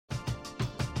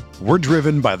We're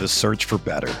driven by the search for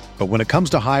better. But when it comes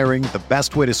to hiring, the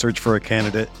best way to search for a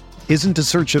candidate isn't to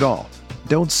search at all.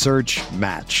 Don't search,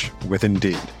 match with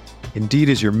Indeed. Indeed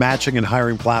is your matching and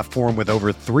hiring platform with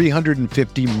over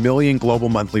 350 million global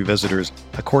monthly visitors,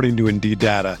 according to Indeed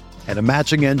data, and a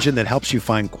matching engine that helps you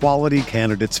find quality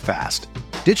candidates fast.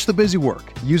 Ditch the busy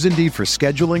work. Use Indeed for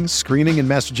scheduling, screening, and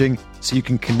messaging so you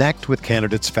can connect with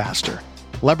candidates faster.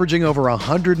 Leveraging over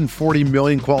 140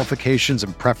 million qualifications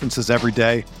and preferences every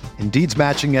day, Indeed's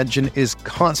matching engine is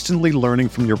constantly learning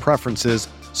from your preferences,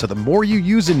 so the more you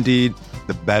use Indeed,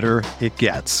 the better it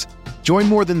gets. Join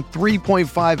more than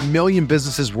 3.5 million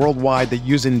businesses worldwide that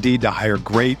use Indeed to hire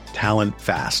great talent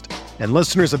fast. And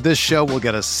listeners of this show will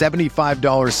get a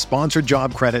 $75 sponsored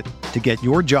job credit to get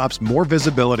your jobs more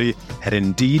visibility at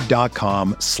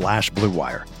Indeed.com/Blue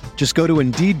Wire. Just go to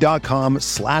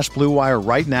Indeed.com/Blue Wire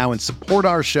right now and support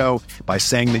our show by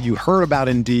saying that you heard about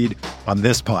Indeed on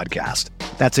this podcast.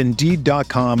 That's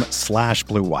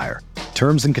Indeed.com/Blue Wire.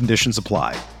 Terms and conditions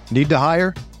apply. Need to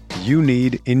hire? You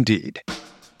need Indeed.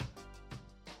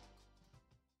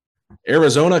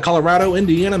 Arizona, Colorado,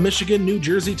 Indiana, Michigan, New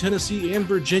Jersey, Tennessee, and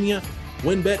Virginia.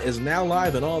 WynnBET is now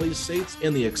live in all these states,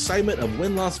 and the excitement of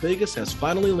Wynn Las Vegas has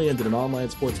finally landed in online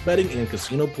sports betting and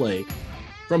casino play.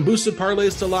 From boosted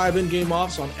parlays to live in-game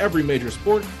offs on every major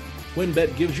sport,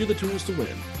 WynnBET gives you the tools to win.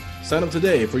 Sign up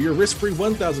today for your risk-free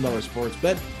 $1,000 sports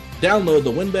bet. Download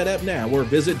the WynnBET app now or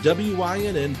visit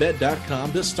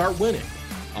WYNNBet.com to start winning.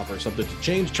 Offer subject to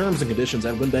change, terms and conditions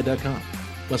at WynnBET.com.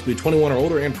 Must be 21 or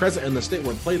older and present in the state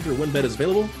where playthrough WynnBET is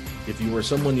available. If you or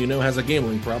someone you know has a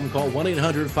gambling problem, call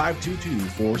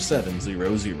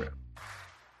 1-800-522-4700.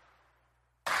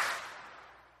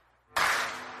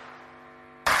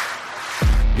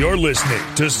 You're listening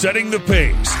to Setting the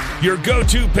Pace, your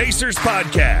go-to Pacers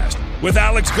podcast with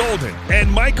Alex Golden and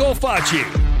Michael Facci.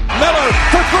 Miller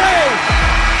for three.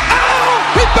 Oh,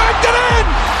 he backed it in.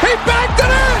 He backed it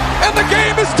in. And the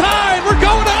game is tied. We're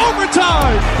going to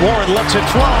overtime. Warren lets it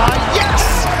fly. Yes.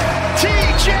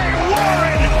 T.J.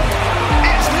 Warren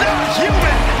is not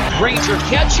human. Granger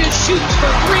catches, shoots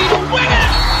for three to win it.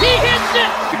 He hits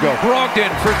it. Go. Brogdon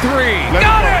for three.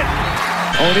 Got it.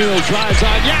 O'Neal drives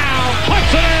on Yao.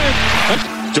 Puts it in.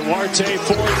 Duarte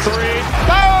 4-3.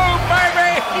 Boom,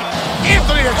 baby.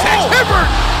 Anthony attacks. Hibbert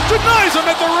denies him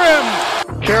at the rim.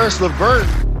 Karis LeVert,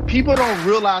 people don't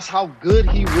realize how good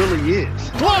he really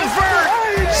is.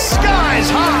 LeVert, skies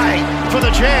high for the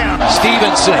jam.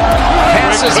 Stevenson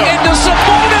passes into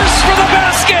Sabonis for the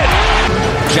basket.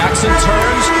 Jackson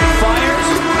turns, fires,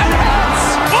 and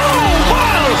hits. Oh,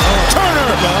 wow! Turner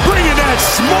bringing that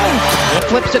smoke.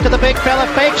 Flips it to the big fella,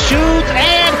 fake shoots,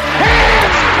 and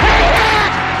hits!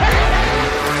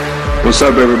 What's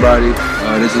up, everybody?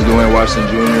 This is Dwayne Washington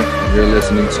Jr. You're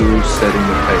listening to Setting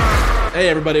the Pace. Hey,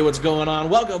 everybody, what's going on?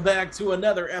 Welcome back to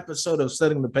another episode of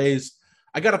Setting the Pace.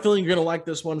 I got a feeling you're going to like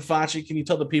this one, Facci. Can you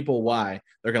tell the people why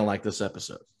they're going to like this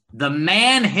episode? The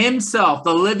man himself,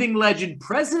 the living legend,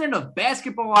 president of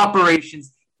basketball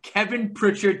operations, Kevin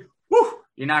Pritchard. Woo,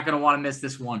 you're not going to want to miss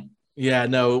this one. Yeah,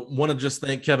 no, want to just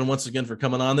thank Kevin once again for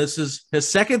coming on. This is his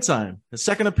second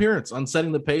appearance on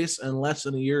Setting the Pace in less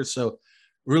than a year. So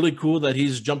really cool that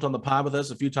he's jumped on the pod with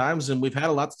us a few times, and we've had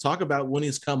a lot to talk about when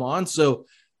he's come on. So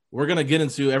we're going to get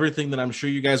into everything that I'm sure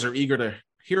you guys are eager to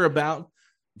hear about.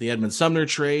 The Edmund Sumner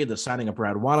trade, the signing of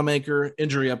Brad Wanamaker,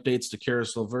 injury updates to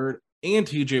Karis LeVert and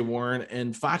TJ Warren,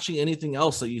 and Facci, anything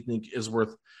else that you think is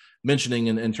worth mentioning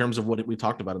in terms of what we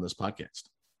talked about in this podcast?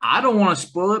 I don't want to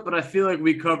spoil it, but I feel like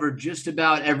we covered just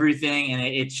about everything, and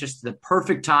it's just the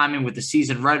perfect timing with the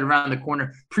season right around the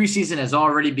corner. Preseason has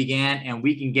already began, and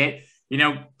we can get,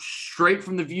 straight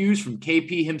from the views from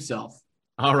KP himself.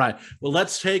 All right. Well,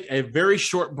 let's take a very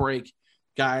short break.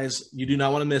 Guys, you do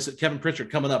not want to miss it. Kevin Pritchard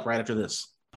coming up right after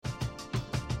this.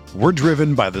 We're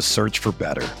driven by the search for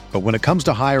better. But when it comes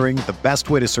to hiring, the best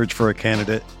way to search for a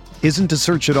candidate isn't to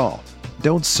search at all.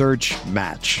 Don't search,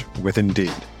 match with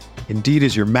Indeed. Indeed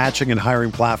is your matching and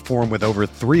hiring platform with over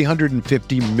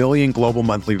 350 million global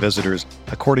monthly visitors,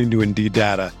 according to Indeed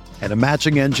data, and a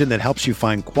matching engine that helps you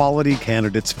find quality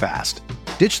candidates fast.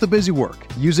 Ditch the busy work.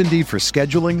 Use Indeed for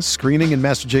scheduling, screening, and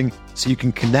messaging so you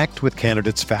can connect with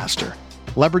candidates faster.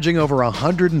 Leveraging over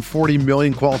 140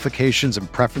 million qualifications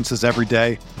and preferences every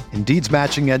day, Indeed's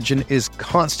matching engine is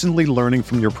constantly learning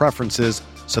from your preferences,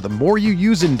 so the more you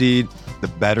use Indeed, the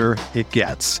better it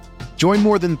gets. Join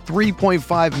more than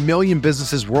 3.5 million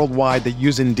businesses worldwide that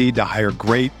use Indeed to hire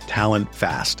great talent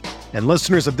fast. And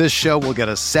listeners of this show will get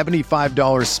a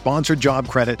 $75 sponsored job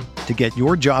credit to get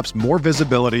your jobs more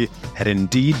visibility at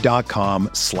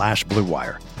Indeed.com/Blue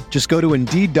Wire. Just go to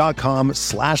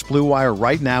Indeed.com/Blue Wire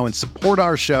right now and support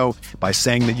our show by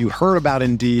saying that you heard about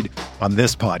Indeed on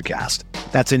this podcast.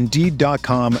 That's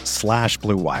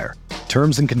Indeed.com/Blue Wire.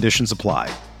 Terms and conditions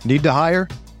apply. Need to hire?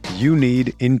 You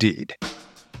need Indeed.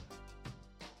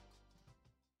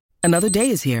 Another day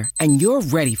is here, and you're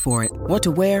ready for it. What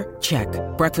to wear? Check.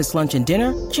 Breakfast, lunch, and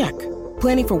dinner? Check.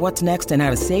 Planning for what's next and how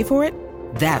to save for it?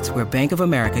 That's where Bank of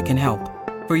America can help.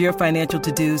 For your financial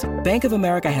to-dos, Bank of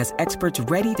America has experts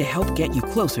ready to help get you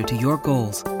closer to your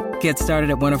goals. Get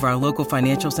started at one of our local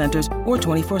financial centers or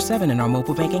 24/7 in our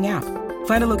mobile banking app.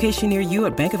 Find a location near you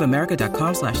at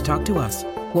bankofamerica.com/talktous.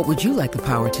 What would you like the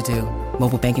power to do?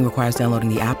 Mobile banking requires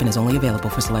downloading the app and is only available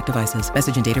for select devices.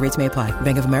 Message and data rates may apply.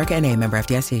 Bank of America NA, member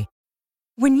FDIC.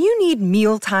 When you need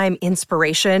mealtime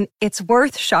inspiration, it's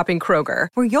worth shopping Kroger,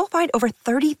 where you'll find over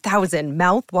 30,000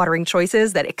 mouth-watering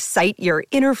choices that excite your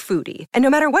inner foodie. And no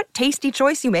matter what tasty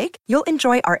choice you make, you'll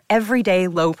enjoy our everyday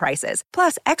low prices,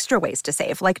 plus extra ways to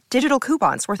save, like digital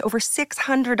coupons worth over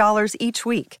 $600 each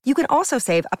week. You can also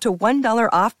save up to $1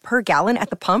 off per gallon at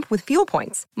the pump with fuel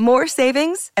points. More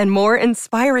savings and more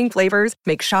inspiring flavors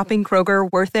make shopping Kroger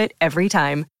worth it every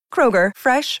time. Kroger,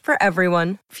 fresh for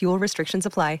everyone. Fuel restrictions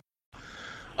apply.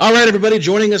 All right, everybody,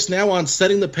 joining us now on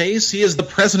Setting the Pace, he is the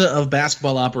president of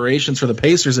basketball operations for the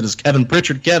Pacers. It is Kevin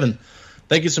Pritchard. Kevin,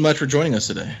 thank you so much for joining us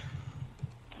today.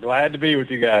 Glad to be with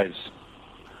you guys.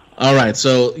 All right,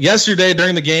 so yesterday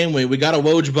during the game, we got a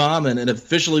Woj bomb, and it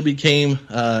officially became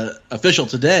official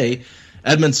today.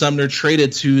 Edmond Sumner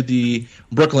traded to the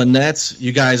Brooklyn Nets.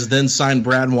 You guys then signed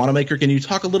Brad Wanamaker. Can you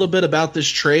talk a little bit about this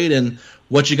trade and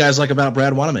what you guys like about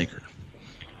Brad Wanamaker?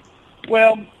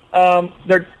 Well,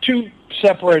 they're two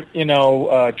separate,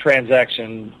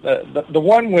 transactions. The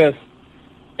one with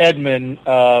Edmond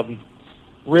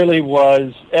really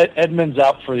was Edmond's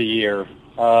out for the year.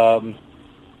 When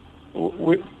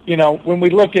we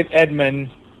look at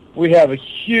Edmond, we have a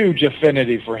huge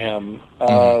affinity for him.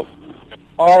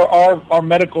 Our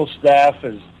medical staff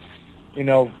has,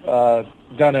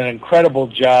 done an incredible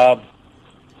job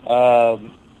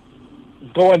going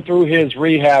through his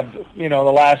rehab, the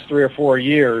last 3 or 4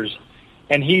 years.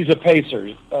 And he's a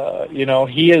Pacer.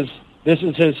 This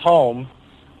is his home.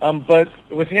 But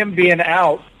with him being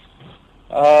out,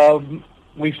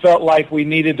 we felt like we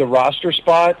needed the roster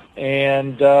spot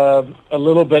and a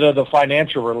little bit of the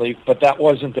financial relief, but that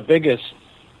wasn't the biggest.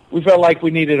 We felt like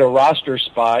we needed a roster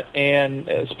spot, and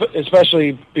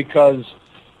especially because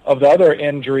of the other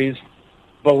injuries.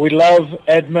 But we love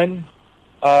Edmond.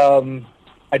 I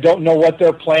don't know what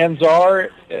their plans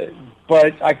are,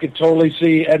 but I could totally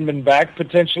see Edmond back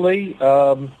potentially.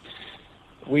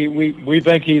 We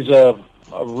think he's a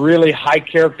really high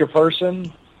character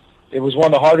person. It was one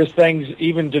of the hardest things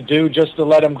even to do, just to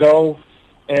let him go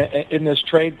in this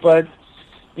trade. But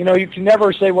you can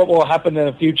never say what will happen in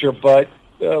the future. But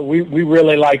we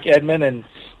really like Edmond, and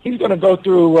he's going to go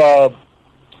through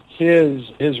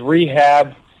his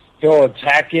rehab. He'll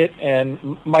attack it,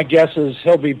 and my guess is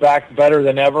he'll be back better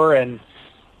than ever. And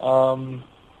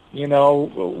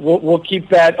we'll keep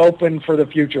that open for the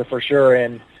future for sure.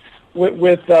 And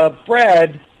with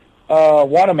Brad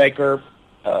Wanamaker,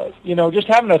 just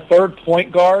having a third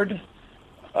point guard,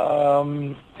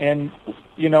 and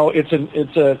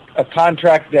it's a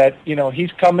contract that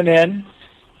he's coming in,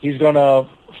 he's going to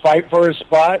fight for his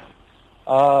spot.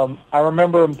 I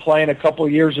remember him playing a couple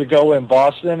of years ago in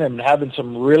Boston and having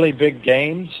some really big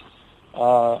games.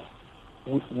 We're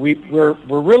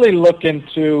really looking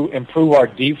to improve our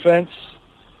defense.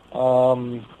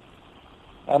 I'm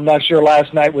not sure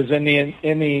last night was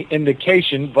any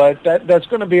indication, but that's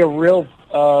going to be a real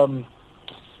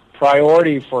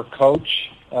priority for Coach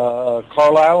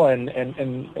Carlisle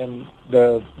and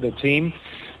the team.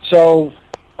 So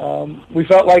we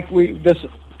felt like this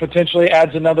potentially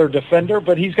adds another defender,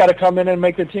 but he's got to come in and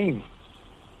make the team.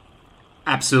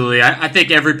 Absolutely. I think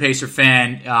every Pacer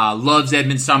fan loves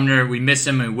Edmond Sumner. We miss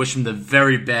him and wish him the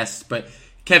very best. But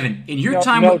Kevin, in your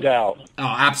time... No doubt.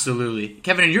 Oh, absolutely.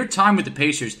 Kevin, in your time with the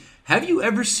Pacers, have you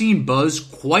ever seen buzz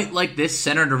quite like this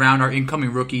centered around our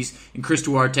incoming rookies in Chris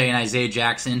Duarte and Isaiah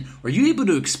Jackson? Are you able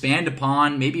to expand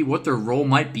upon maybe what their role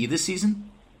might be this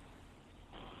season?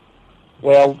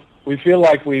 Well, we feel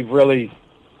like we've really,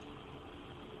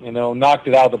 knocked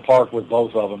it out of the park with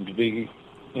both of them. To be,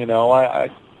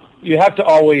 you have to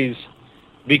always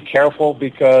be careful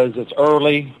because it's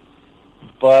early.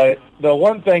 But the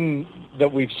one thing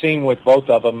that we've seen with both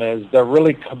of them is they're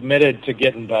really committed to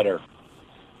getting better.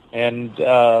 And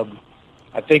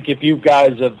I think if you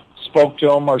guys have spoke to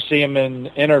them or see them in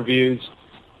interviews,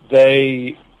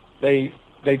 they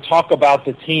talk about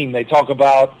the team. They talk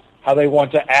about how they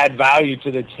want to add value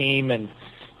to the team, and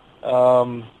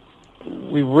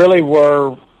we really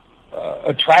were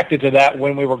attracted to that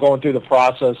when we were going through the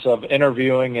process of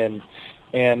interviewing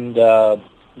and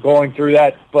going through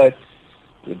that. But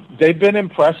they've been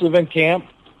impressive in camp.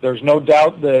 There's no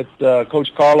doubt that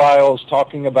Coach Carlisle is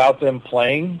talking about them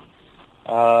playing.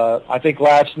 I think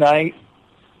last night,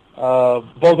 both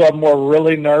of them were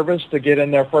really nervous to get in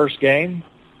their first game.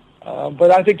 But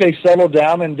I think they settled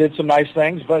down and did some nice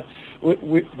things. But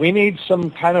we need some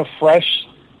kind of fresh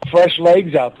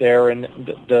legs out there. And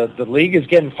the league is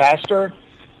getting faster.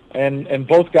 And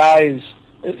both guys,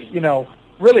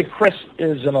 really Chris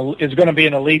is going to be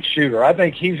an elite shooter. I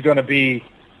think he's going to be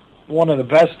one of the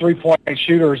best three-point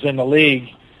shooters in the league.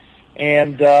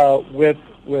 And with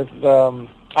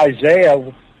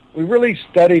Isaiah, we really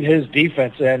studied his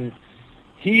defense, and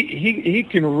he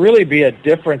can really be a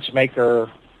difference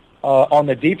maker on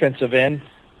the defensive end.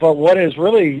 But what has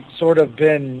really sort of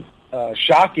been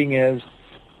shocking is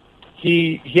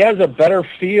he has a better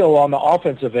feel on the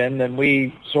offensive end than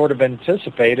we sort of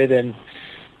anticipated. And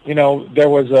there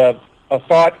was a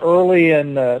thought early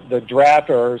in the draft,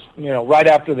 or right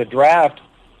after the draft,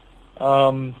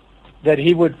 that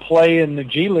he would play in the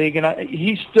G League, and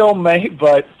he still may,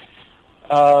 but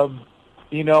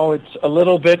it's a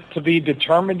little bit to be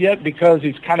determined yet because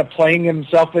he's kind of playing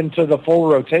himself into the full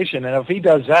rotation. And if he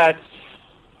does that,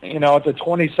 at the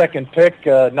 22nd pick,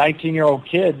 19-year-old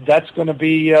kid, that's going to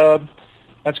be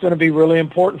really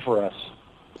important for us.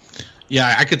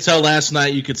 Yeah, I could tell last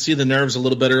night you could see the nerves a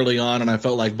little bit early on, and I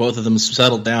felt like both of them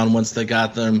settled down once they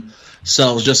got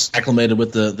themselves just acclimated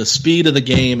with the speed of the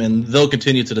game, and they'll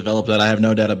continue to develop that. I have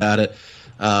no doubt about it.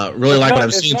 Really like what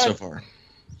I've seen so far.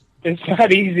 It's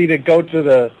not easy to go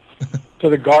to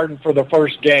the Garden for the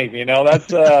first game.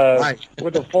 That's right.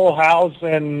 With a full house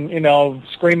and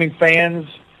screaming fans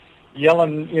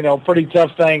yelling pretty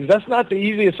tough things. That's not the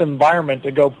easiest environment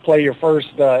to go play your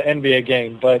first NBA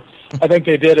game, but I think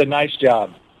they did a nice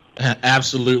job.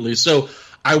 Absolutely. So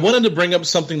I wanted to bring up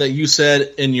something that you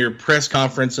said in your press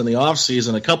conference in the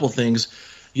offseason, a couple things.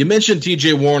 You mentioned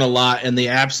TJ Warren a lot and the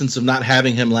absence of not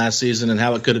having him last season and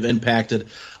how it could have impacted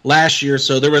last year.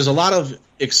 So there was a lot of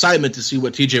excitement to see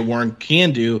what TJ Warren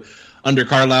can do under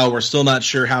Carlisle. We're still not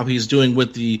sure how he's doing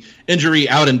with the injury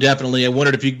out indefinitely. I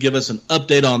wondered if you could give us an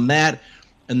update on that.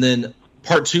 And then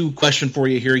part two question for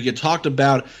you here. You talked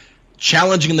about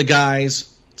challenging the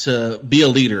guys to be a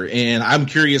leader. And I'm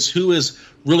curious who has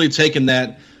really taken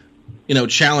that,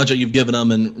 challenge that you've given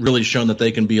them and really shown that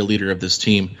they can be a leader of this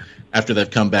team after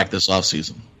they've come back this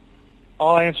offseason.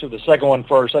 I'll answer the second one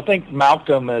first. I think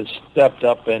Malcolm has stepped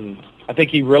up, and I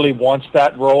think he really wants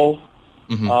that role.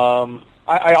 Mm-hmm.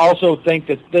 I also think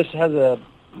that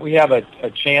we have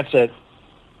a chance at,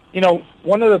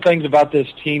 one of the things about this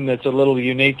team that's a little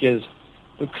unique is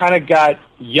we've kind of got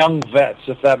young vets,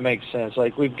 if that makes sense.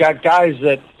 Like we've got guys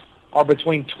that are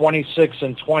between 26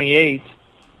 and 28,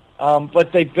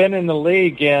 but they've been in the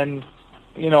league and,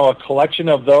 a collection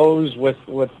of those with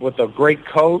a great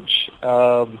coach.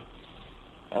 That's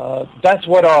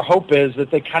what our hope is, that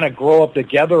they kind of grow up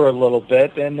together a little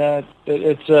bit. And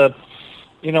it's a,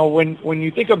 when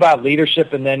you think about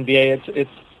leadership in the NBA,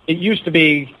 it used to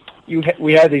be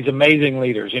we had these amazing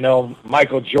leaders,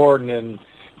 Michael Jordan and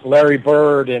Larry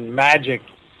Bird and Magic,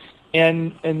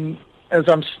 and as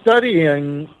I'm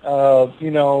studying,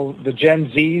 the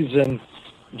Gen Zs and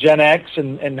Gen X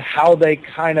and how they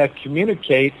kind of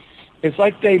communicate, it's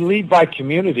like they lead by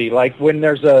community. Like when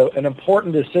there's an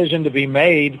important decision to be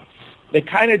made, they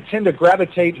kind of tend to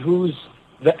gravitate who's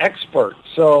the expert.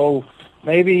 So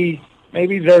maybe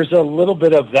there's a little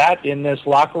bit of that in this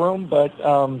locker room, but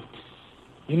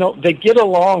they get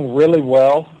along really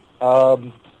well.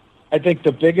 I think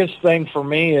the biggest thing for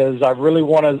me is I really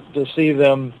wanted to see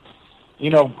them,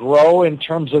 grow in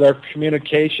terms of their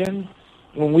communication.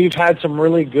 When we've had some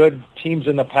really good teams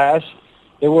in the past,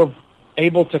 they were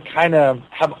able to kind of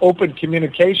have open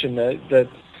communication that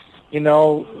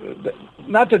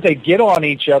not that they get on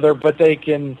each other, but they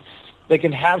can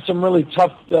have some really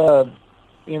tough,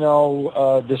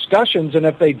 discussions. And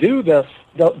if they do,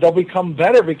 they'll become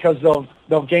better because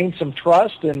they'll gain some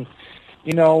trust. And,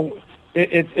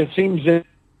 it seems that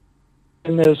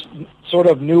in this sort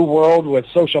of new world with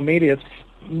social media,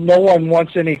 no one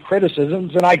wants any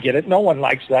criticisms, and I get it. No one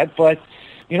likes that. But,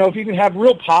 if you can have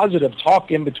real positive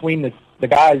talk in between the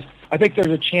guys, I think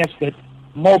there's a chance that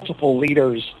multiple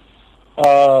leaders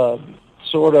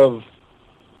sort of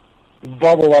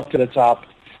bubble up to the top.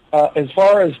 As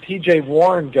far as TJ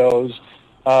Warren goes,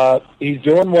 he's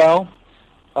doing well.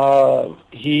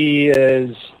 He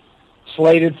is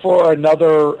slated for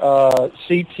another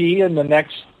CT in the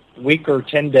next week or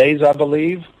 10 days, I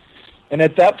believe. And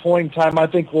at that point in time, I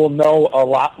think we'll know a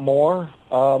lot more.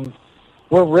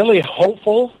 We're really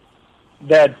hopeful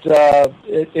that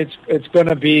it's going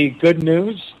to be good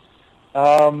news.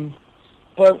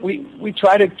 But we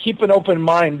try to keep an open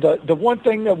mind. The one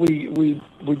thing that we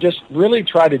just really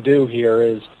try to do here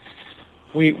is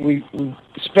we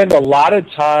spend a lot of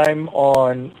time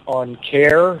on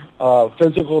care,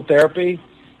 physical therapy,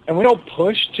 and we don't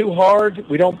push too hard.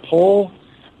 We don't pull.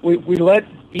 We let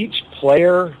each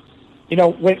player,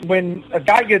 when a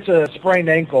guy gets a sprained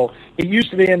ankle, it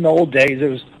used to be in the old days, it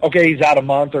was, okay, he's out a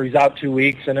month or he's out 2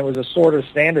 weeks, and it was a sort of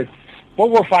standard. What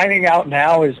we're finding out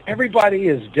now is everybody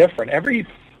is different. Every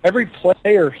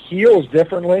player heals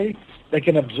differently. They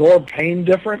can absorb pain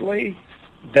differently.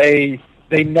 They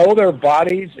know their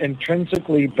bodies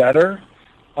intrinsically better,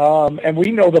 and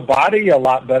we know the body a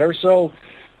lot better. So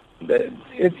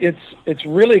it's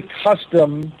really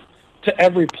custom to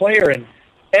every player, and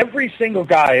every single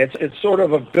guy. It's sort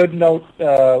of a good note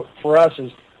for us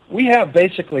is we have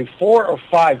basically 4 or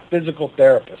 5 physical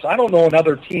therapists. I don't know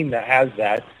another team that has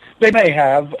that. They may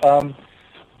have,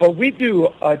 but we do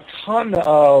a ton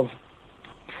of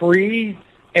pre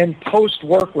and post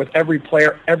work with every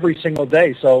player every single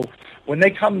day. So when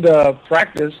they come to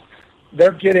practice,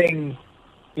 they're getting,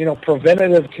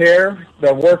 preventative care.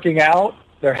 They're working out.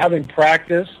 They're having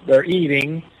practice. They're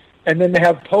eating, and then they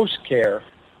have post care,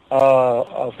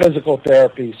 physical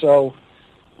therapy. So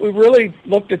we really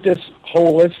looked at this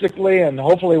holistically, and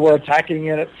hopefully we're attacking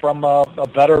it from a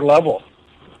better level.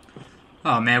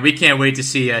 Oh, man, we can't wait to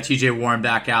see TJ Warren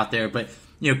back out there. But,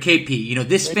 KP,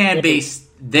 this fan base,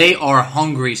 they are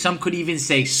hungry. Some could even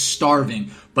say starving.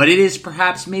 But it is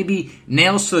perhaps maybe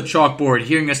nails to the chalkboard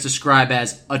hearing us describe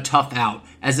as a tough out,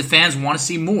 as the fans want to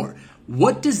see more.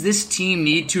 What does this team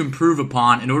need to improve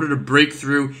upon in order to break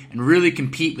through and really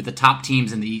compete with the top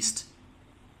teams in the East?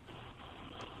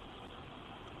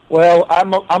 Well,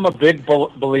 I'm a big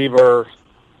believer,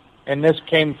 and this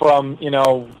came from,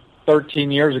 13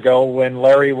 years ago when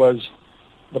Larry was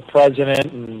the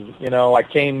president, and I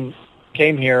came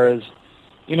here as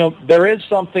there is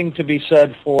something to be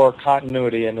said for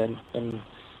continuity, and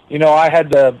I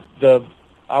had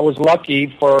I was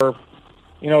lucky for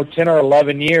 10 or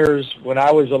 11 years when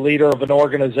I was a leader of an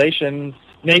organization.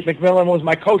 Nate McMillan was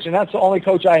my coach, and that's the only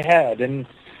coach I had. And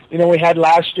we had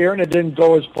last year, and it didn't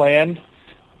go as planned,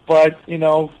 but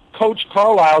Coach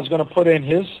Carlisle is going to put in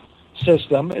his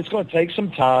system. It's going to take some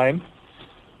time,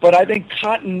 but I think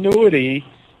continuity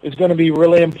is going to be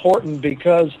really important,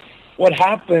 because what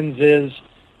happens is,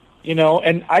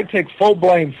 and I take full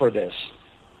blame for this.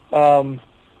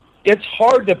 It's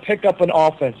hard to pick up an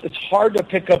offense. It's hard to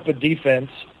pick up a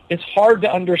defense. It's hard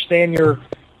to understand your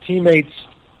teammates'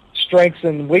 strengths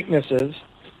and weaknesses.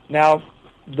 Now,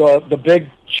 the big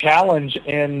challenge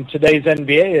in today's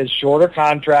NBA is shorter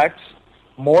contracts,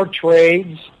 more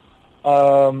trades,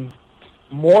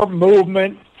 more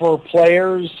movement for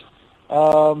players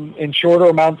in shorter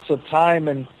amounts of time,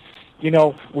 and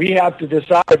we have to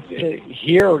decide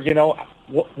here.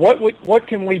 What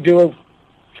can we do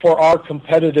for our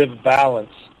competitive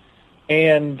balance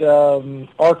and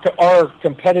our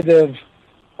competitive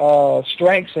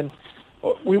strengths, and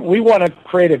we want to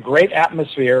create a great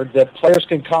atmosphere that players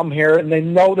can come here and they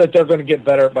know that they're going to get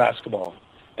better at basketball,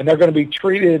 and they're going to be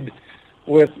treated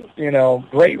with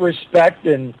great respect,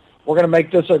 and we're going to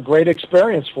make this a great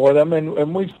experience for them, and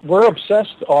we're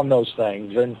obsessed on those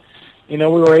things. And we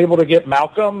were able to get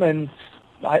Malcolm, and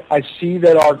I see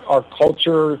that our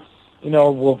culture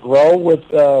will grow with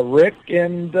Rick,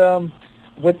 and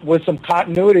with some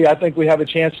continuity, I think we have a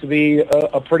chance to be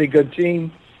a pretty good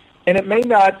team. And it may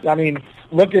not.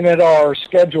 Looking at our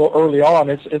schedule early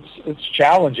on, it's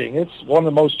challenging. It's one of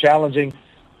the most challenging.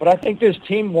 But I think this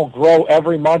team will grow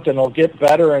every month, and it'll get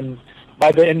better. And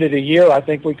by the end of the year, I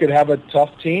think we could have a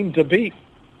tough team to beat.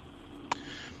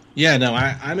 Yeah, no,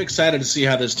 I'm excited to see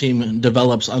how this team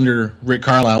develops under Rick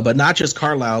Carlisle, but not just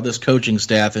Carlisle, this coaching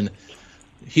staff. And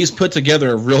he's put together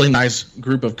a really nice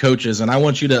group of coaches, and I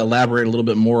want you to elaborate a little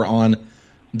bit more on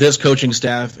this coaching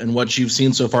staff and what you've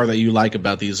seen so far that you like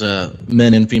about these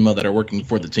men and female that are working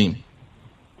for the team.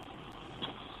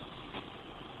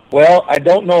 Well, I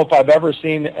don't know if I've ever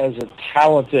seen as a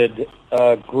talented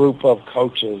group of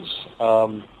coaches.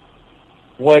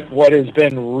 What has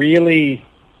been really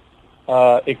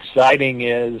exciting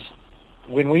is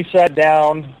when we sat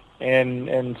down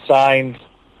and signed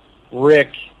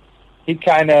Rick, he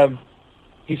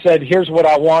said, here's what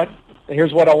I want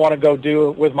to go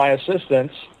do with my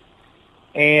assistants.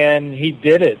 And he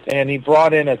did it, and he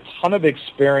brought in a ton of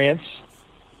experience,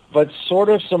 but sort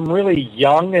of some really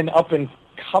young and up and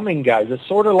coming guys. It's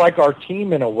sort of like our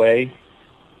team in a way.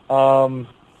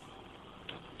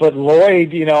 But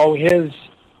Lloyd,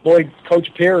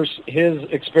 Coach Pierce, his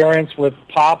experience with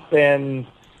Pop and,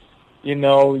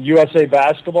 USA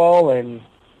basketball, and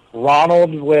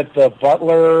Ronald with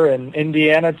Butler and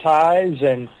Indiana ties,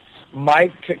 and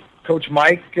Coach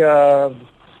Mike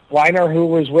Weiner, who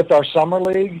was with our summer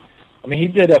league. I mean, he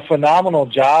did a phenomenal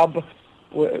job.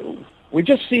 We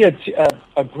just see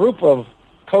a group of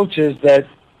coaches that,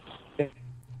 if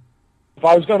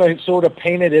I was going to sort of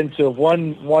paint it into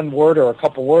one word or a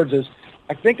couple words, is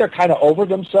I think they're kind of over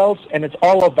themselves, and it's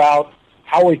all about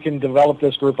how we can develop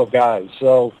this group of guys.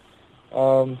 So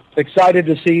excited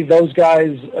to see those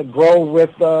guys grow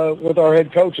with our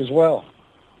head coach as well.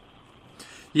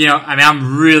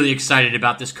 I'm really excited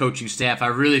about this coaching staff. I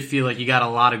really feel like you got a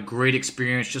lot of great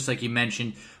experience, just like you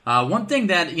mentioned. One thing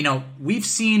that, we've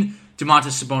seen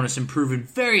Domantas Sabonis improve in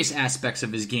various aspects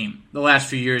of his game the last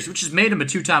few years, which has made him a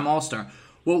two-time All-Star.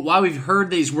 Well, while we've heard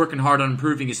that he's working hard on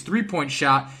improving his three-point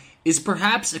shot, is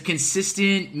perhaps a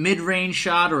consistent mid-range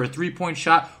shot or a three-point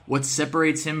shot what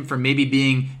separates him from maybe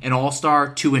being an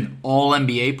all-star to an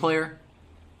all-NBA player?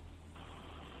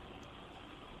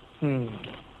 Well,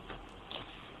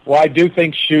 I do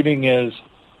think shooting is,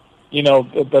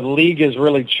 the league has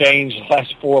really changed the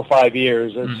last 4 or 5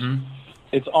 years.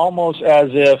 It's almost as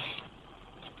if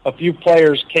a few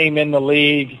players came in the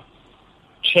league,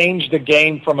 changed the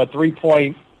game from a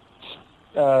three-point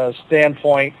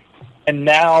standpoint, and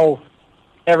now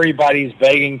everybody's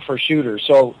begging for shooters.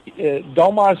 So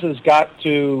Domas has got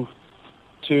to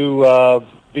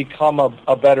become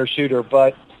a better shooter.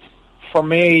 But for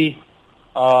me,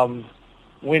 when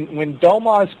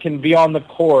Domas can be on the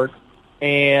court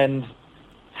and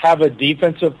have a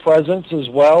defensive presence as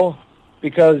well,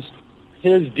 because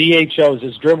his DHOs,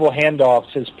 his dribble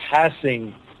handoffs, his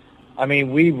passing, I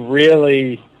mean, we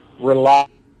really rely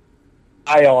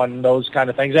on those kind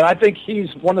of things. And I think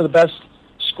he's one of the best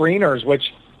screeners,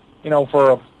 which,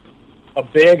 for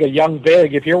a young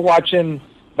big, if you're watching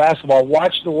basketball,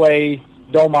 watch the way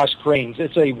Domas screens.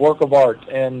 It's a work of art.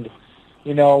 And,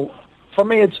 for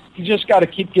me, you just got to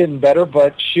keep getting better,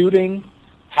 but shooting,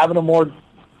 having a more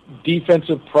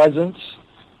defensive presence,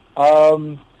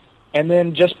 and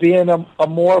then just being a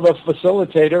more of a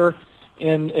facilitator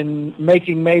in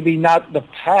making maybe not the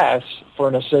pass for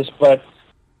an assist, but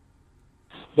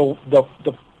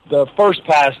the first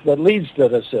pass that leads to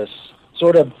the assist,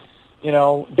 sort of,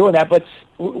 doing that. But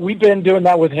we've been doing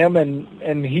that with him,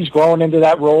 and he's growing into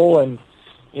that role, and,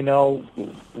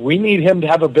 we need him to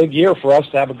have a big year for us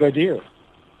to have a good year.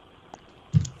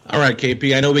 All right,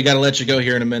 KP, I know we got to let you go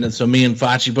here in a minute, so me and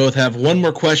Facci both have one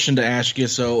more question to ask you.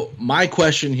 So my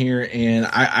question here, and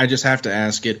I just have to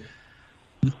ask it.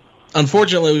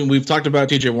 Unfortunately, we've talked about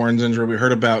T.J. Warren's injury. We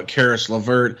heard about Caris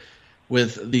LeVert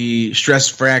with the stress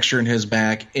fracture in his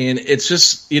back, and it's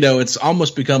just, it's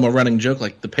almost become a running joke.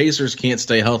 Like, the Pacers can't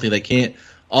stay healthy. They can't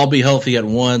all be healthy at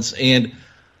once. And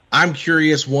I'm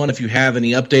curious, one, if you have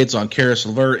any updates on Caris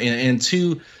LeVert, and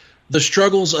two, the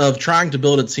struggles of trying to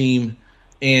build a team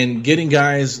and getting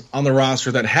guys on the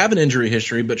roster that have an injury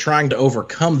history, but trying to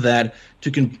overcome that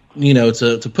to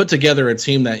put together a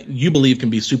team that you believe can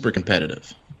be super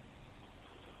competitive.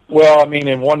 Well, I mean,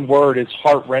 in one word, it's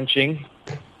heart-wrenching.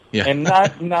 Yeah. And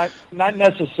not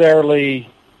necessarily,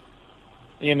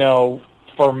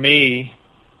 for me,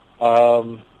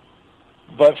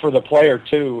 but for the player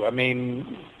too. I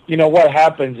mean, what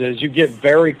happens is you get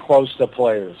very close to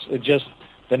players. It's just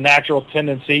the natural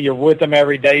tendency. You're with them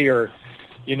every day. You're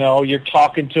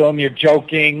talking to them. You're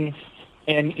joking,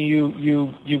 and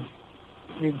you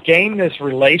gain this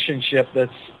relationship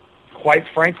that's quite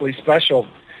frankly special,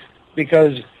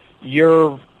 because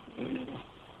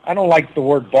I don't like the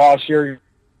word boss. You're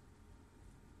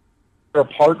a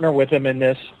partner with him in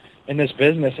this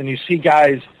business, and you see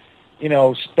guys,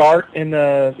 start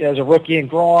as a rookie and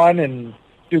grow on and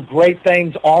do great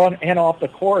things on and off the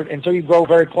court, and so you grow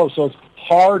very close. So it's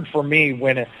hard for me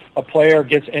when a player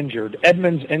gets injured.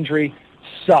 Edmonds' injury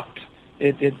sucked.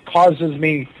 It causes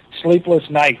me sleepless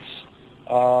nights.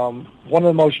 One of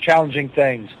the most challenging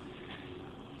things.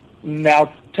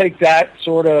 Now take that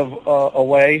sort of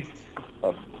away.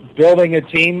 Building a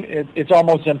team, it's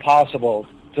almost impossible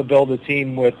to build a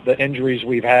team with the injuries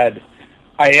we've had.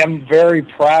 I am very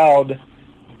proud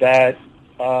that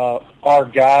our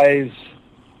guys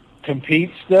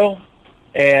compete still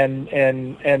and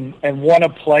want to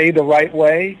play the right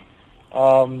way.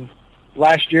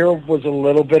 Last year was a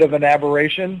little bit of an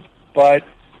aberration, but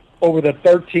over the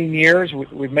 13 years,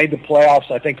 we've made the playoffs,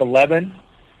 I think, 11.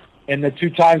 And the 2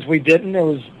 times we didn't, it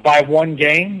was by 1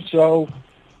 game. So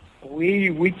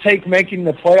we take making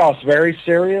the playoffs very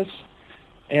serious.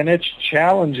 and it's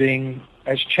challenging.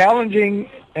 As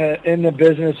challenging in the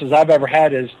business as I've ever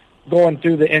had is going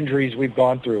through the injuries we've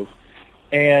gone through.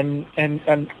 And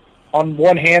on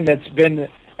one hand, that's been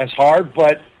as hard,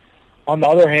 but on the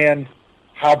other hand,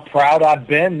 how proud I've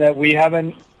been that we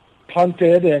haven't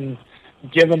punted and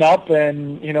given up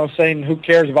and, saying who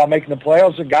cares about making the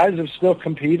playoffs. The guys have still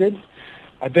competed.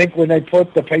 I think when they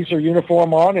put the Pacer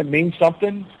uniform on, it means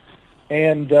something.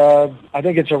 And I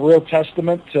think it's a real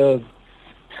testament to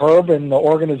Herb and the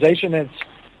organization. It's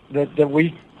that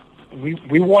we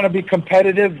want to be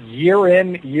competitive year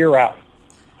in, year out.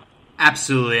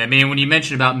 Absolutely. I mean, when you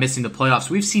mentioned about missing the playoffs,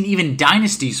 we've seen even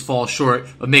dynasties fall short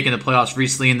of making the playoffs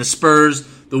recently in the Spurs,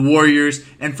 the Warriors,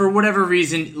 and for whatever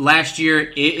reason, last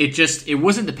year, it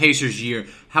wasn't the Pacers' year.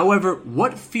 However,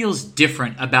 what feels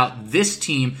different about this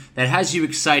team that has you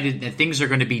excited that things are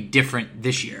going to be different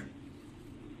this year?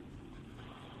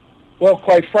 Well,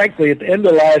 quite frankly, at the end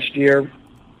of last year,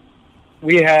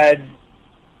 we had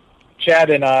Chad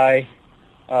and I,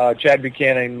 Chad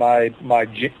Buchanan, my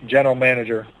general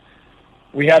manager,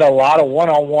 we had a lot of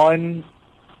one-on-one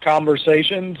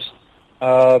conversations.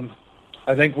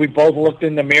 I think we both looked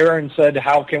in the mirror and said,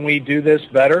 how can we do this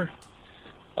better?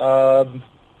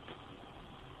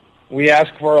 We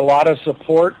asked for a lot of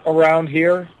support around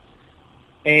here.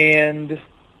 And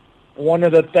one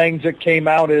of the things that came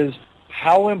out is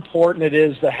how important it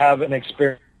is to have an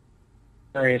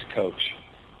experienced coach.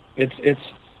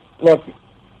 Look,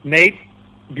 Nate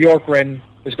Bjorkgren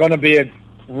is going to be a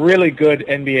really good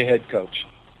NBA head coach.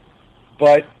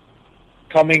 But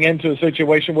coming into a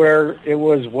situation where it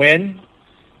was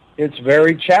it's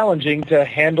very challenging to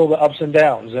handle the ups and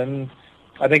downs. And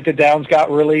I think the downs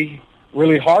got really,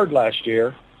 really hard last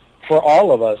year for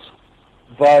all of us.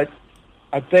 But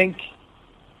I think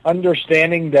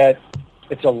understanding that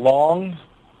it's a long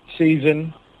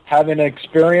season, having an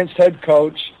experienced head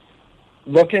coach,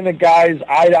 looking at guys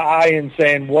eye to eye and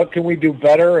saying, what can we do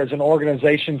better as an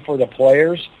organization for the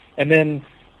players? And then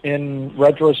in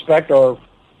retrospect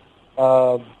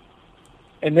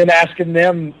and then asking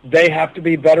them, they have to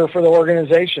be better for the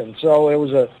organization. So it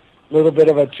was a little bit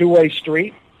of a two-way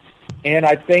street. And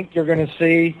I think you're going to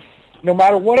see, no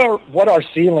matter what our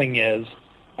ceiling is,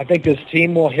 I think this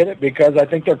team will hit it because I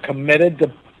think they're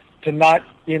committed to not,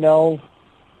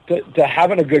 to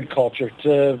having a good culture,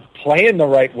 to playing the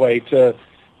right way, to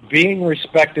being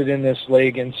respected in this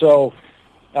league. And so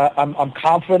I'm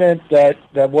confident that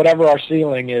whatever our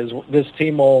ceiling is, this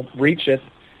team will reach it.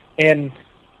 And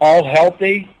all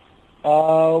healthy,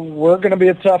 we're going to be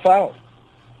a tough out.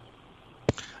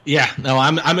 Yeah, no,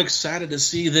 I'm excited to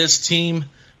see this team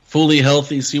fully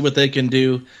healthy, see what they can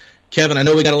do. Kevin, I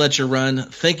know we got to let you run.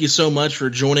 Thank you so much for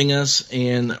joining us,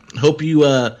 and hope you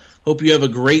have a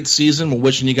great season. We're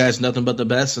wishing you guys nothing but the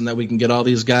best, and that we can get all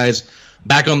these guys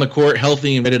back on the court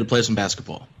healthy and ready to play some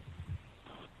basketball.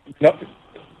 Nope.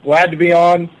 Glad to be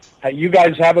on. You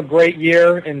guys have a great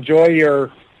year. Enjoy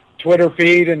your Twitter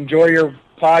feed. Enjoy your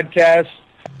podcast.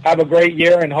 Have a great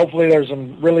year, and hopefully there's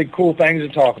some really cool things to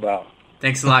talk about.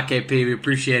 Thanks a lot, KP. We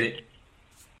appreciate it.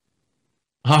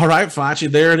 All right, Facci,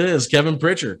 there it is. Kevin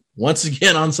Pritchard, once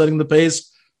again on Setting the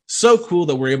Pace. So cool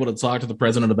that we're able to talk to the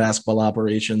president of basketball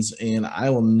operations, and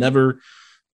I will never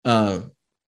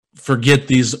forget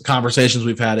these conversations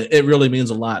we've had. It really means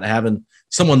a lot having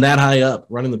someone that high up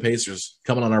running the Pacers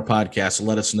coming on our podcast to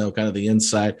let us know kind of the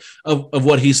inside of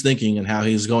what he's thinking and how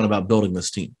he's going about building this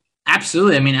team.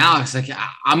 Absolutely. I mean, Alex,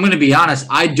 I'm going to be honest.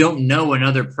 I don't know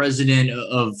another president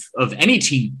of any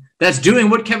team that's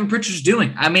doing what Kevin Pritchard's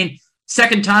doing. I mean,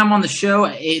 second time on the show,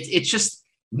 it's just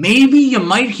maybe you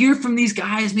might hear from these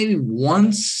guys maybe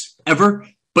once ever,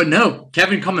 but no,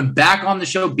 Kevin coming back on the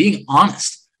show, being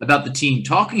honest about the team,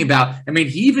 talking about, I mean,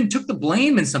 he even took the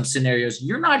blame in some scenarios.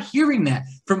 You're not hearing that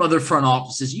from other front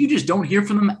offices. You just don't hear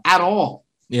from them at all.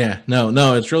 Yeah,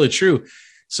 no, it's really true.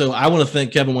 So I want to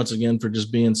thank Kevin once again for just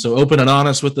being so open and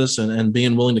honest with us and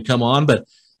being willing to come on. But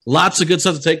lots of good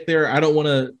stuff to take there. I don't want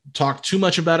to talk too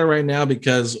much about it right now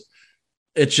because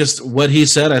it's just what he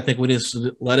said. I think we just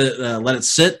let it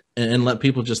sit and let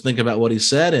people just think about what he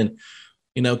said. And,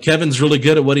 Kevin's really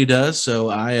good at what he does. So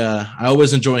I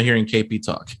always enjoy hearing KP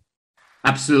talk.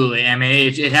 Absolutely. I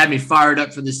mean, it had me fired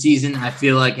up for the season. I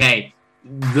feel like, hey,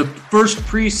 the first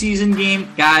preseason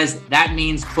game, guys, that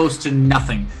means close to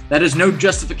nothing. That is no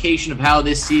justification of how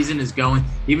this season is going.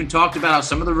 He even talked about how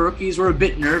some of the rookies were a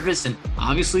bit nervous, and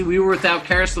obviously we were without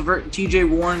Karis LeVert and TJ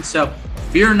Warren, so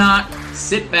fear not,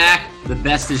 sit back, the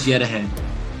best is yet ahead.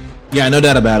 Yeah, no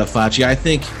doubt about it, Facci. I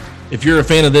think if you're a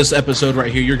fan of this episode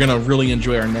right here, you're going to really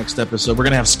enjoy our next episode. We're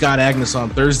going to have Scott Agnes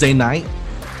on Thursday night.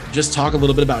 just talk a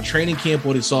little bit about training camp,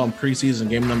 what he saw in preseason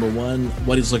game number 1,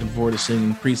 what he's looking forward to seeing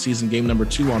in preseason game number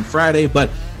 2 on Friday. But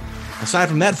aside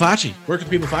from that, Facci, where can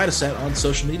people find us at on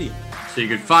social media? So you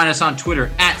can find us on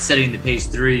Twitter at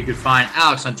SettingThePace3. You can find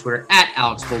Alex on Twitter at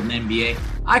AlexGoldenNBA.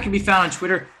 I can be found on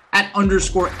Twitter at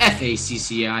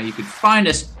 _FACCI. You can find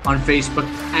us on Facebook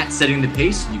at Setting the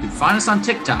Pace. You can find us on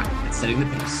TikTok at Setting the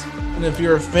Pace. And if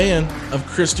you're a fan of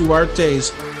Chris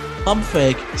Duarte's pump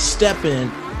fake, step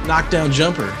in, knockdown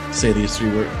jumper, say these 3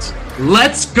 words.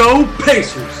 Let's go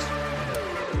Pacers!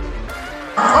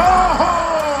 Oh,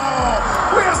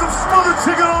 we got some smothered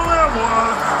chicken on that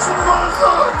one.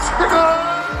 Smothered chicken.